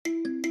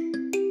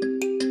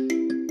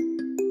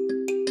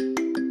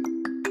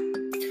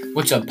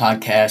What's up,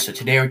 podcast? So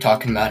today we're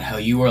talking about how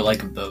you are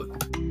like a boat.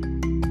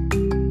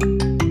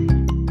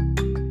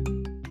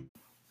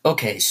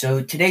 Okay,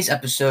 so today's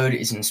episode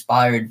is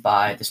inspired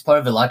by this part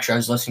of a lecture I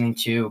was listening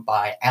to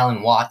by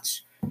Alan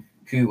Watts,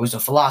 who was a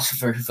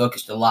philosopher who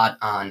focused a lot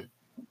on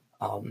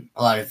a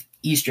lot of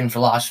Eastern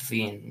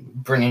philosophy and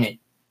bringing it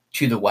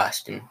to the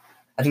West. And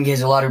I think he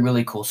has a lot of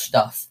really cool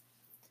stuff.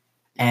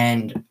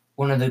 And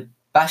one of the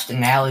best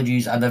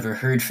analogies I've ever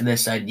heard for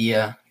this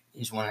idea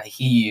is one that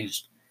he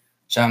used.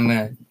 So I'm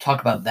going to talk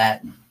about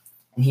that.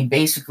 And he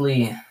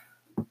basically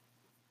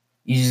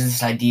uses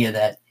this idea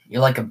that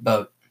you're like a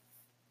boat.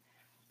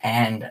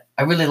 And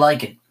I really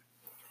like it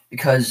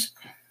because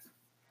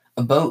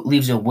a boat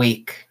leaves a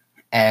wake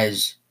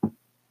as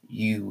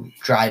you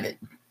drive it.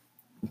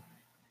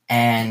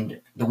 And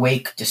the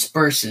wake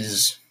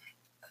disperses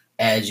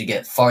as you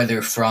get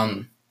farther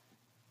from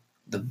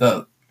the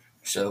boat.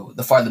 So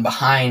the farther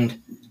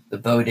behind the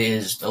boat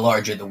is, the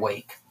larger the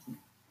wake.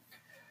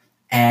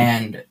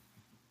 And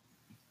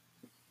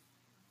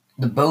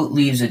the boat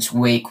leaves its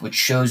wake, which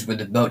shows where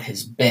the boat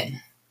has been.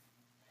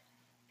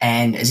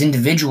 And as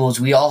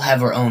individuals, we all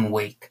have our own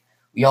wake.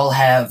 We all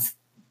have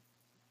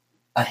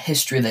a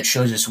history that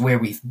shows us where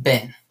we've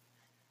been.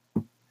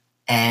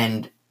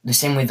 And the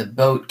same way the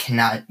boat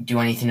cannot do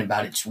anything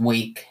about its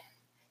wake,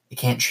 it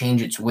can't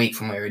change its wake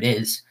from where it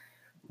is,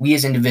 we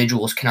as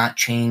individuals cannot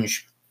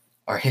change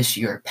our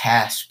history or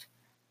past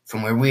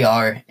from where we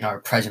are in our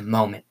present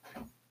moment.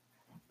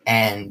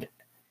 And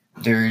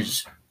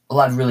there's a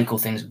lot of really cool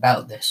things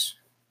about this,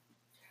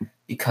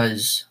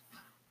 because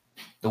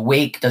the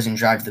wake doesn't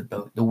drive the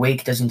boat. The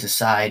wake doesn't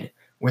decide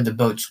where the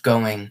boat's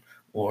going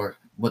or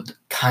what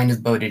kind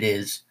of boat it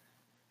is.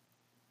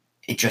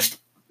 The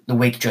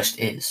wake just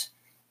is.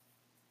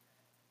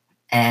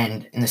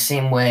 And in the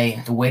same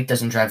way, the wake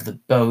doesn't drive the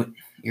boat.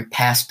 Your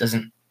past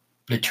doesn't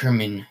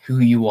determine who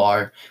you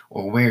are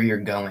or where you're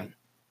going.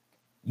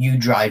 You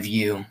drive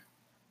you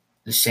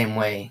the same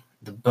way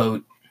the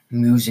boat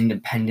moves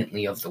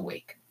independently of the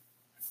wake.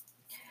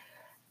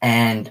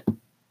 And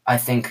I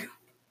think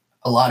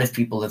a lot of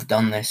people have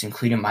done this,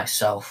 including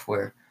myself,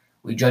 where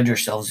we judge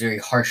ourselves very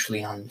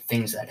harshly on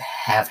things that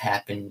have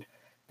happened,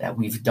 that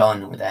we've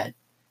done, or that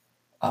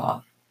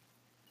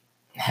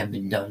have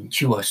been done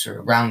to us or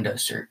around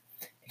us, or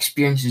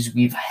experiences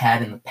we've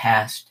had in the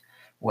past,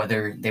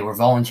 whether they were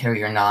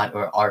voluntary or not,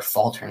 or our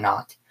fault or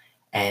not.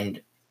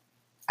 And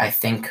I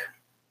think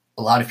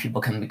a lot of people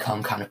can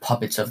become kind of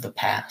puppets of the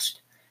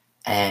past,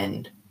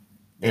 and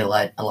they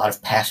let a lot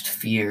of past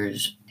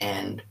fears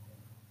and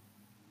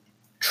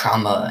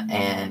trauma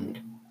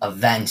and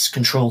events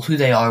control who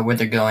they are, where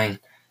they're going,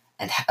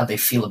 and how they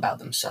feel about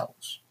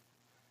themselves.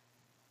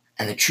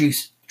 And the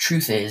truth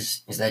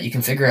is that you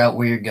can figure out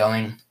where you're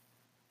going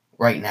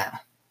right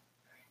now.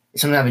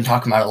 It's something I've been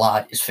talking about a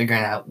lot, is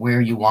figuring out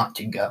where you want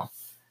to go.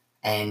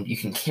 And you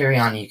can carry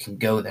on and you can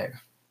go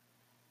there.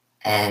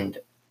 And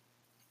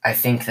I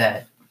think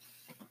that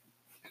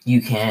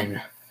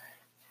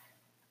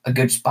a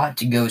good spot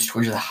to go is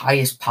towards the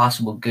highest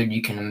possible good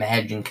you can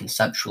imagine,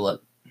 conceptualize,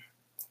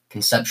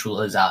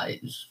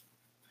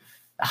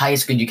 the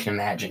highest good you can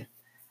imagine,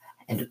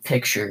 and to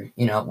picture,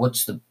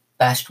 what's the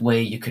best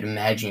way you could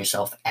imagine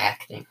yourself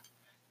acting?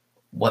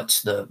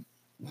 What's the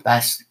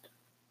best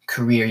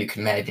career you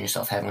can imagine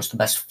yourself having?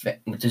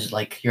 What does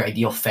like your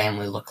ideal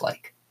family look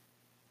like?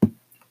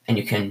 And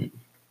you can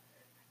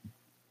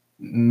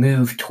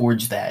move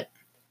towards that.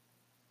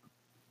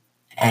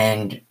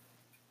 And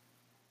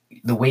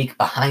the wake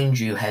behind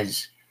you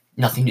has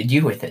nothing to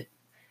do with it,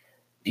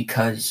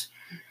 because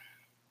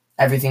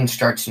everything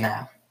starts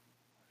now.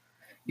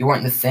 You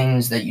weren't the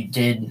things that you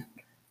did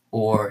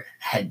or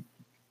had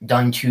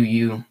done to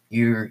you.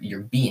 You're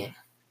being.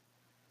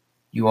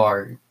 You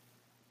are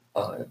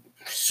a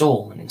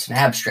soul, and it's an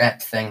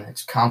abstract thing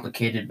that's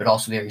complicated but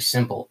also very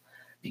simple,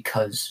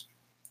 because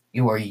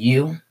you are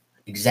you.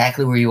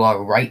 Exactly where you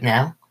are right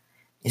now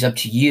is up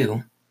to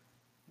you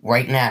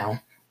right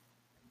now,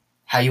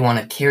 how you want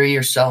to carry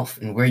yourself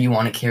and where you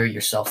want to carry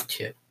yourself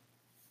to.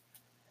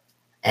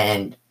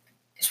 And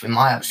it's been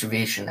my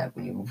observation that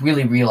when you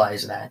really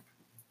realize that,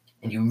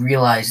 and you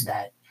realize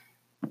that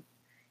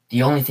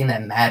the only thing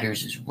that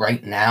matters is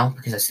right now,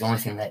 because that's the only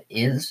thing that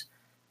is,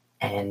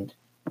 and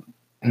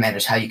it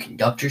matters how you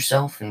conduct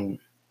yourself and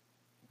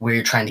where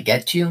you're trying to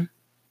get to,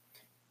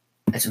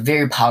 it's a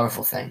very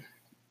powerful thing,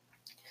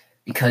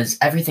 because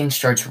everything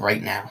starts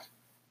right now.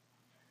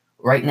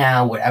 Right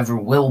now, whatever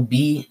will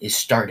be is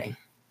starting.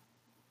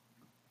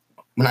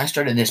 When I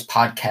started this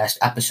podcast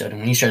episode and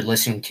when you started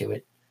listening to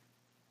it,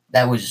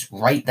 that was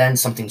right then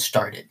something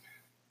started.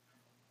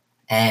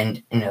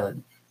 And in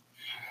an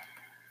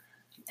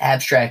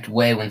abstract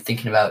way, when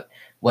thinking about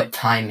what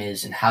time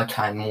is and how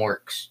time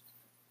works,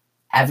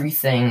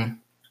 everything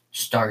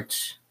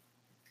starts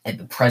at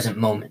the present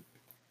moment.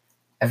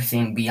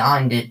 Everything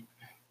beyond it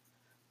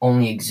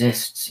only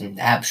exists in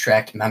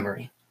abstract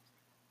memory.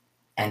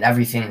 And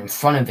everything in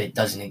front of it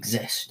doesn't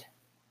exist.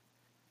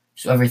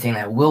 So everything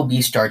that will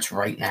be starts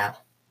right now.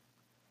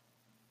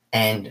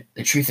 And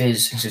the truth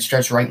is, since it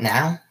starts right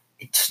now,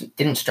 It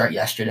didn't start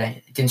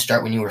yesterday. It didn't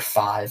start when you were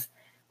 5.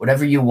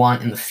 Whatever you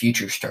want in the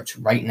future starts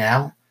right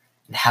now,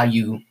 and how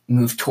you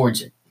move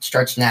towards it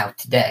starts now,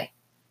 today.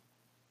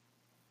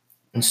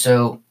 And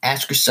so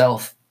ask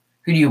yourself,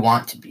 who do you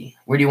want to be?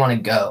 Where do you want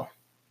to go?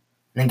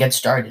 And then get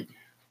started,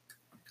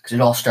 because it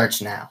all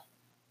starts now.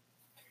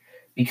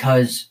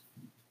 Because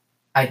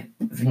I've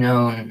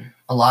known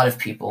a lot of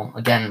people,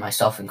 again,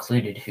 myself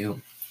included,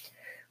 who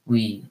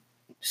we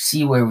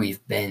see where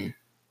we've been,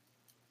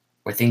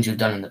 or things we've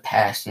done in the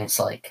past, and it's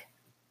like,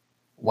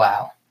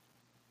 wow,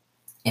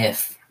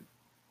 if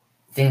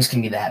things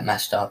can be that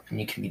messed up and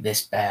you can be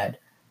this bad,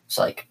 it's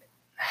like,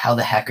 how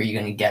the heck are you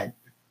going to get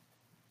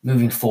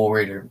moving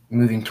forward or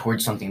moving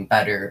towards something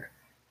better?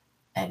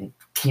 And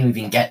can you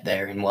even get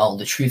there? And well,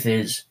 the truth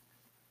is,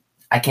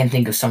 I can't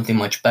think of something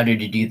much better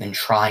to do than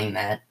trying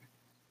that.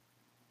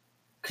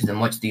 Because then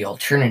what's the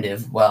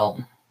alternative?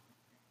 Well,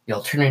 the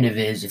alternative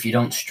is, if you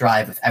don't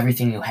strive with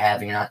everything you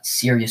have and you're not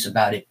serious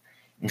about it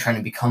and trying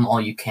to become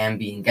all you can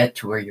be and get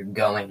to where you're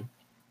going,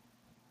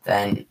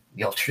 then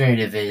the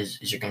alternative is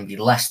you're going to be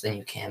less than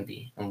you can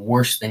be and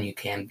worse than you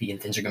can be, and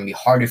things are going to be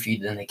harder for you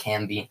than they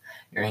can be.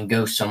 You're going to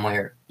go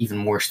somewhere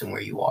even worse than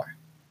where you are.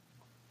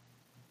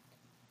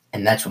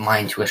 And that's what my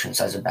intuition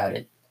says about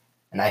it.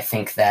 And I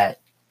think that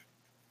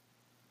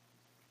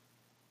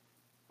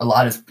a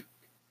lot of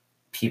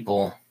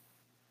people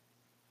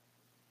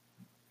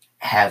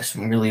have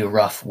some really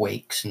rough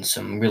wakes and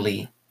some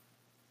really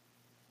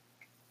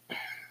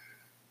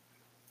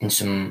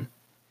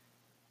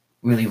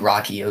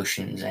rocky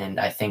oceans, and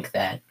I think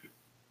that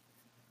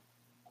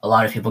a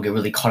lot of people get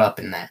really caught up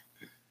in that.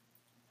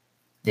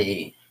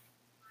 It's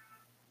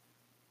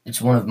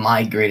one of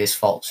my greatest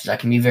faults, is I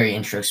can be very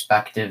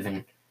introspective,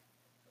 and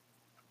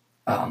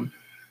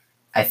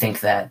I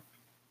think that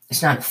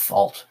it's not a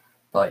fault,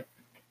 but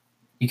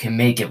you can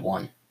make it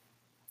one.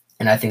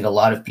 And I think a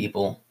lot of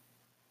people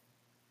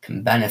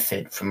can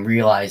benefit from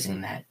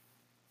realizing that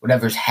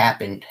whatever's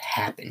happened,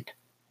 happened.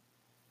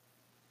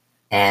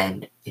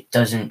 And it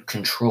doesn't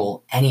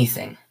control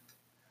anything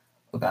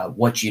about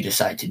what you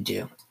decide to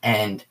do.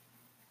 And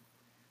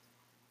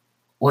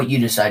what you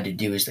decide to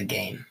do is the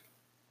game.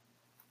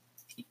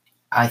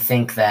 I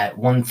think that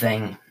one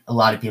thing a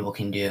lot of people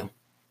can do,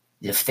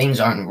 if things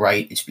aren't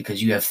right, it's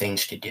because you have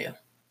things to do.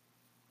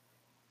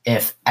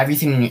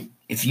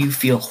 If you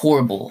feel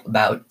horrible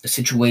about the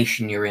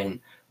situation you're in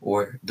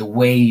or the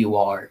way you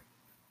are,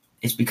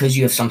 it's because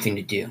you have something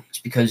to do. It's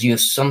because you have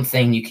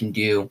something you can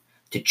do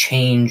to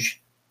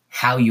change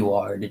how you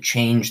are, to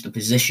change the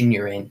position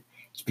you're in.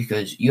 It's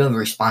because you have a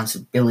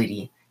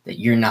responsibility that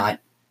you're not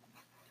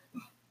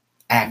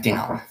acting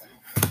on.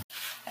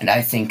 And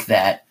I think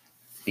that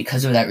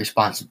because of that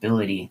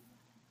responsibility,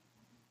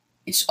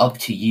 it's up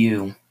to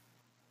you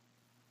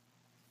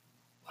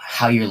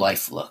how your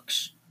life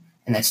looks.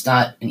 And that's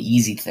not an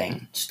easy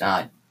thing. It's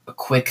not a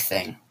quick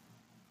thing.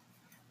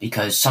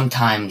 Because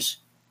sometimes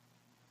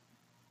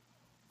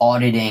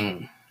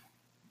auditing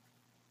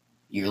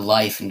your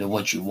life into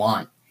what you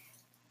want,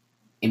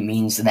 it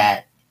means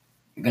that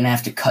you're going to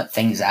have to cut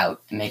things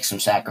out and make some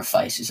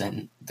sacrifices.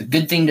 And the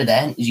good thing to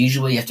that is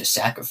usually you have to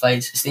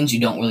sacrifice things you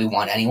don't really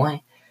want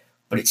anyway,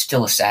 but it's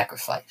still a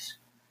sacrifice.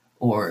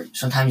 Or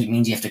sometimes it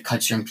means you have to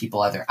cut certain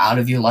people either out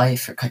of your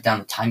life or cut down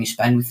the time you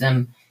spend with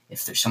them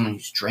if there's someone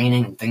who's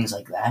draining and things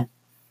like that.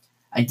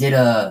 I did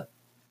a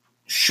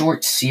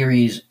short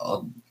series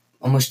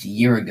almost a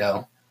year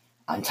ago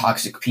on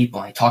toxic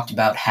people. I talked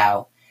about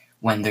how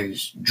when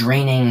there's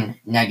draining,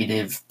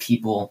 negative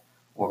people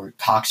or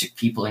toxic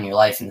people in your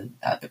life, in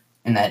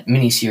that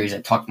mini-series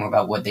I talked more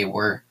about what they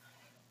were,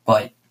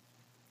 but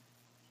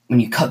when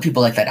you cut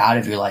people like that out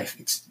of your life,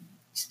 it's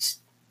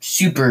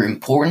super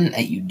important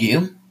that you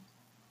do.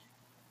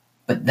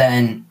 But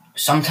then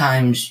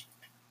sometimes,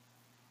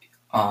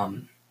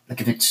 like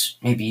if it's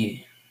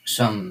maybe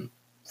some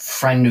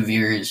friend of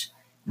yours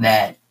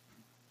that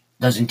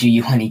doesn't do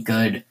you any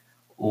good,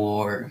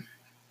 or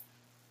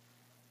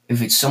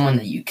if it's someone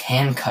that you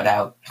can cut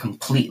out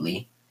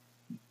completely,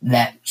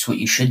 that's what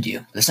you should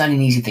do. That's not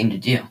an easy thing to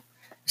do,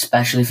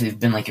 especially if they've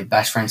been like your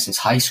best friend since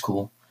high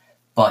school,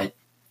 but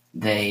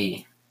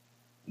they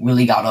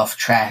really got off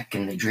track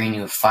and they drain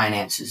you of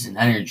finances and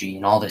energy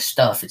and all this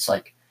stuff. It's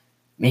like,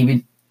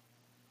 maybe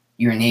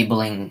you're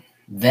enabling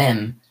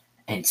them,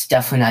 and it's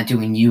definitely not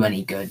doing you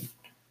any good,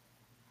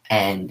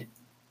 and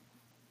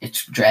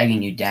it's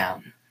dragging you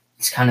down.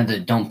 It's kind of the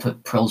don't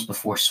put pearls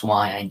before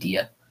swine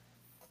idea.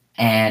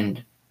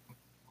 And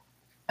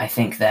I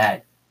think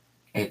that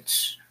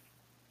it's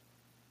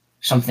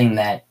something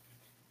that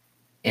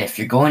if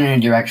you're going in a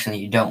direction that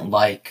you don't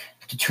like,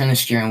 to turn the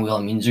steering wheel,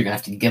 it means you're going to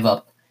have to give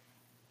up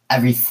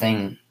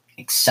everything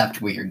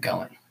except where you're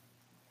going.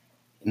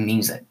 It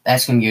means that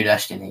that's going to be your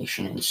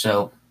destination. And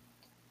so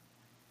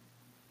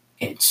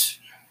it's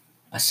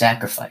a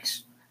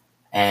sacrifice.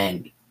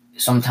 And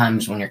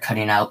sometimes when you're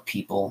cutting out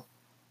people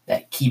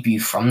that keep you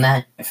from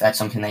that, if that's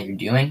something that you're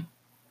doing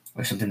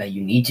or something that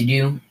you need to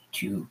do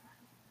to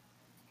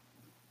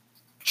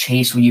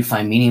chase what you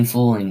find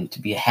meaningful and to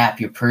be a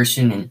happier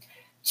person and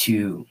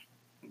to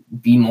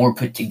be more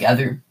put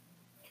together.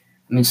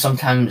 I mean,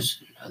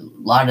 sometimes, a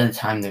lot of the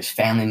time, there's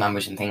family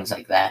members and things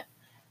like that,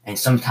 and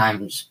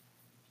sometimes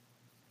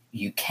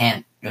you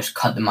can't just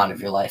cut them out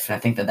of your life. And I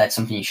think that that's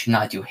something you should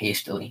not do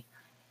hastily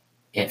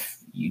if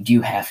you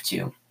do have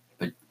to.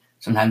 But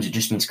sometimes it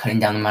just means cutting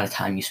down the amount of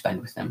time you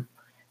spend with them.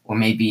 Or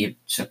maybe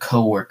it's a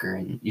coworker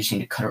and you just need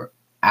to cut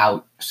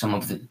out some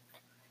of the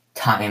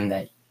time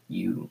that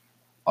you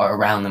are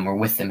around them or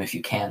with them if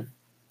you can.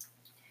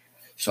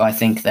 So I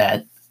think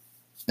that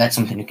that's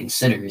something to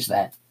consider, is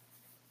that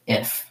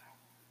if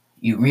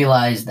you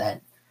realize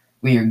that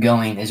where you're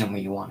going isn't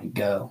where you want to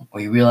go, or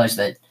you realize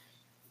that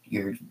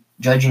you're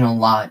judging a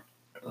lot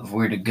of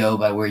where to go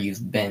by where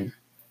you've been,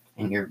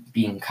 and you're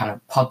being kind of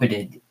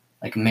puppeted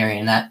like a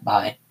marionette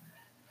by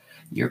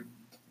your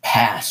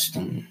past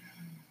and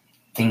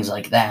things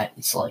like that,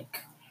 it's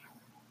like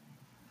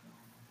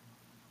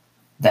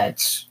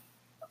that's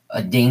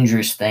a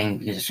dangerous thing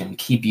because it's going to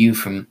keep you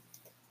from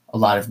a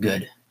lot of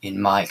good, in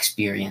my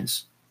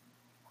experience.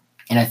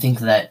 And I think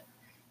that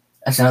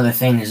that's another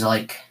thing, is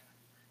like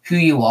who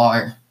you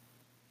are.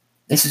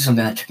 This is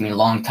something that took me a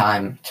long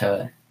time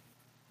to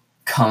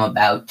come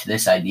about to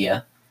this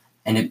idea,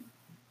 and it,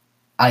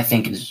 I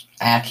think, is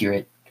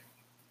accurate,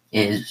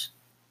 is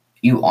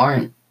you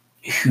aren't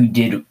who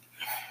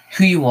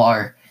you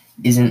are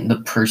isn't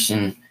the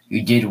person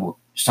who did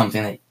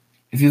something that,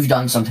 if you've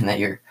done something that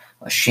you're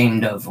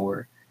ashamed of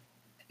or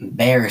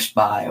embarrassed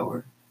by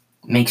or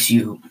makes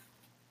you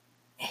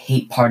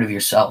hate part of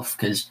yourself,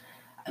 because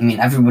I mean,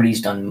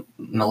 everybody's done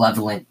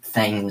malevolent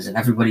things and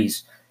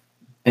everybody's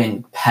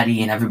been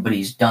petty and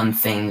everybody's done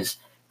things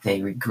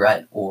they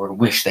regret or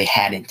wish they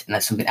hadn't, and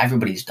that's something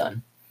everybody's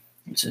done.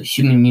 It's a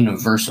human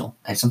universal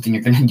and something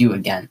you're going to do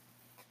again.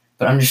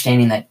 But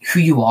understanding that who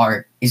you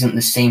are isn't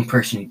the same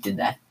person who did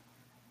that,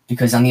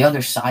 because on the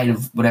other side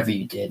of whatever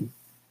you did,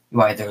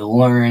 you either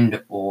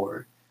learned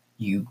or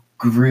you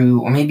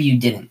grew, or maybe you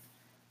didn't.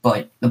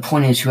 But the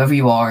point is, whoever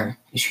you are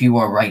is who you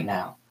are right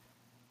now.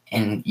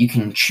 And you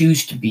can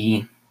choose to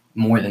be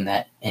more than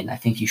that. And I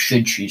think you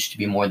should choose to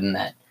be more than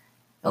that.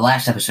 The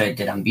last episode I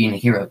did on Being a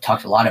Hero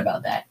talked a lot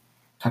about that.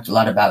 Talked a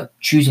lot about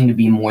choosing to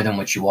be more than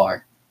what you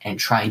are and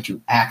trying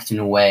to act in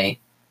a way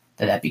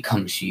that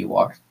becomes who you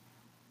are.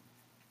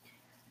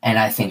 And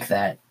I think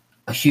that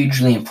a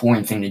hugely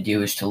important thing to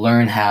do is to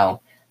learn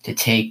how to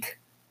take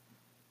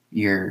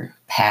your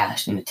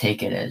past and to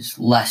take it as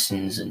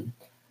lessons and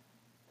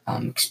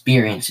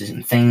experiences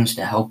and things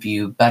to help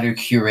you better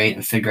curate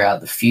and figure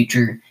out the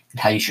future and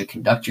how you should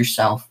conduct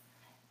yourself.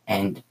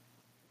 And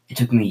it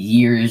took me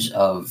years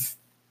of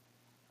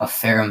a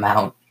fair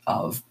amount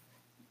of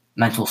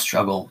mental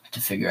struggle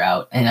to figure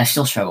out, and I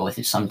still struggle with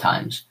it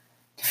sometimes,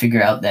 to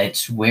figure out that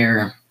it's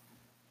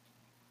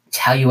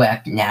how you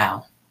act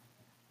now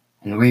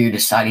and where you're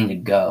deciding to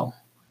go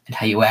and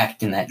how you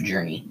act in that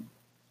journey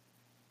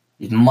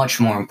is much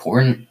more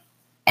important,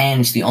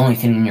 and it's the only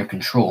thing in your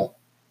control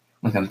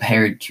when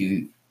compared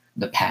to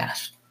the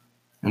past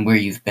and where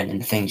you've been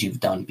and things you've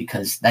done,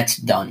 because that's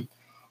done.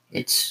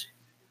 It's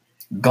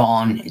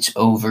gone. It's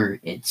over.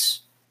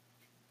 It's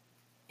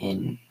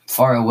in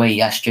far away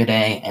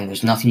yesterday, and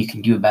there's nothing you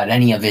can do about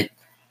any of it.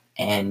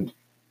 And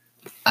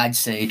I'd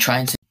say try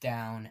and sit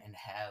down and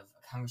have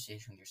a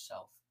conversation with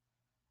yourself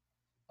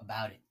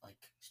about it. Like,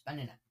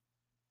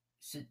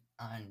 sit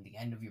on the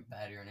end of your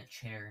bed or in a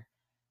chair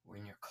or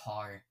in your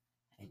car,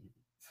 and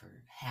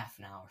for half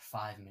an hour,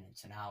 5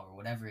 minutes, an hour,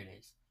 whatever it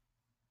is,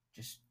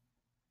 just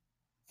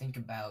think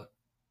about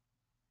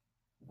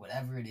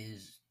whatever it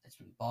is that's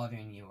been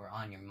bothering you or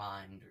on your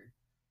mind or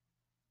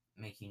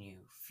making you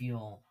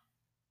feel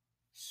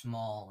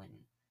small and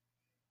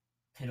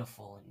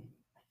pitiful and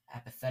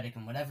apathetic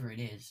and whatever it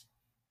is,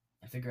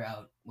 and figure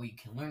out what you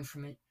can learn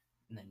from it,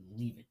 and then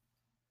leave it.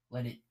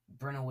 Let it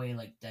burn away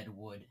like dead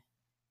wood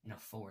in a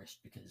forest,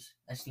 because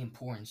that's the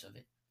importance of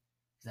it,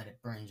 is that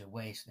it burns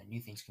away so that new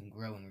things can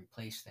grow and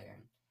replace there.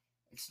 And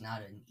it's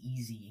not an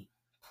easy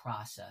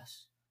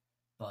process,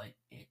 but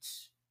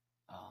it's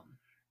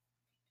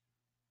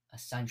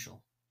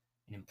essential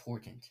and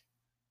important.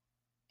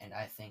 And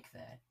I think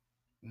that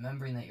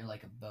remembering that you're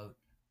like a boat,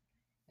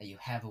 that you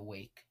have a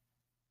wake,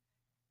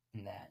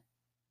 and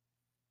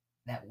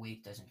that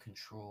wake doesn't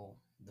control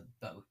the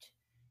boat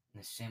in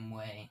the same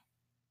way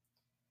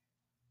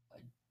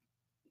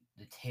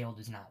the tail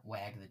does not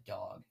wag the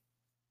dog.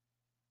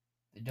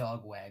 The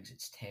dog wags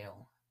its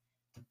tail.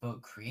 The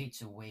boat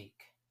creates a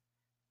wake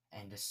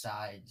and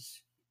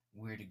decides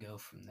where to go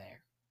from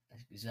there.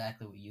 That's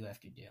exactly what you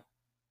have to do.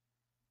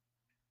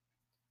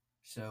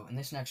 So in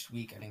this next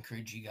week, I'd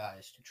encourage you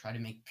guys to try to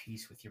make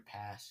peace with your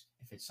past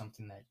if it's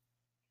something that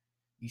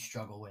you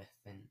struggle with,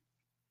 and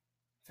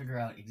figure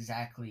out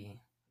exactly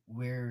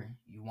where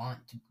you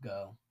want to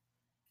go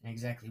and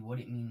exactly what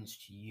it means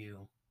to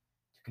you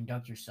to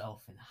conduct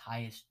yourself in the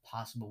highest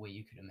possible way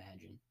you could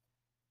imagine,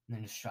 and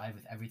then to strive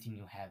with everything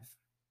you have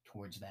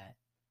towards that.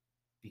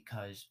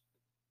 Because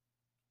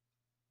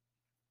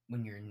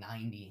when you're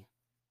 90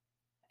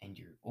 and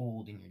you're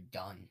old and you're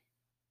done,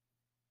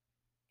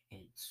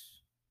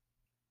 it's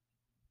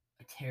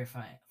a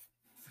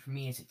for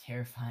me, it's a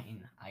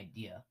terrifying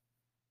idea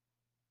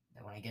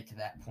that when I get to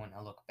that point,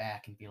 I'll look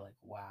back and be like,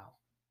 wow,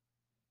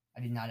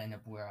 I did not end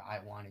up where I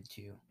wanted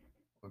to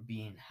or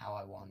being how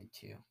I wanted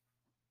to.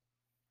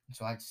 And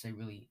so I'd say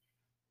really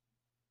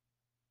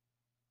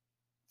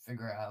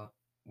figure out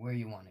where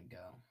you want to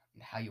go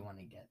and how you want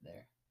to get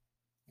there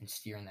and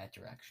steer in that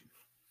direction.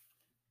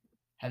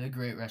 Have a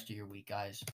great rest of your week, guys.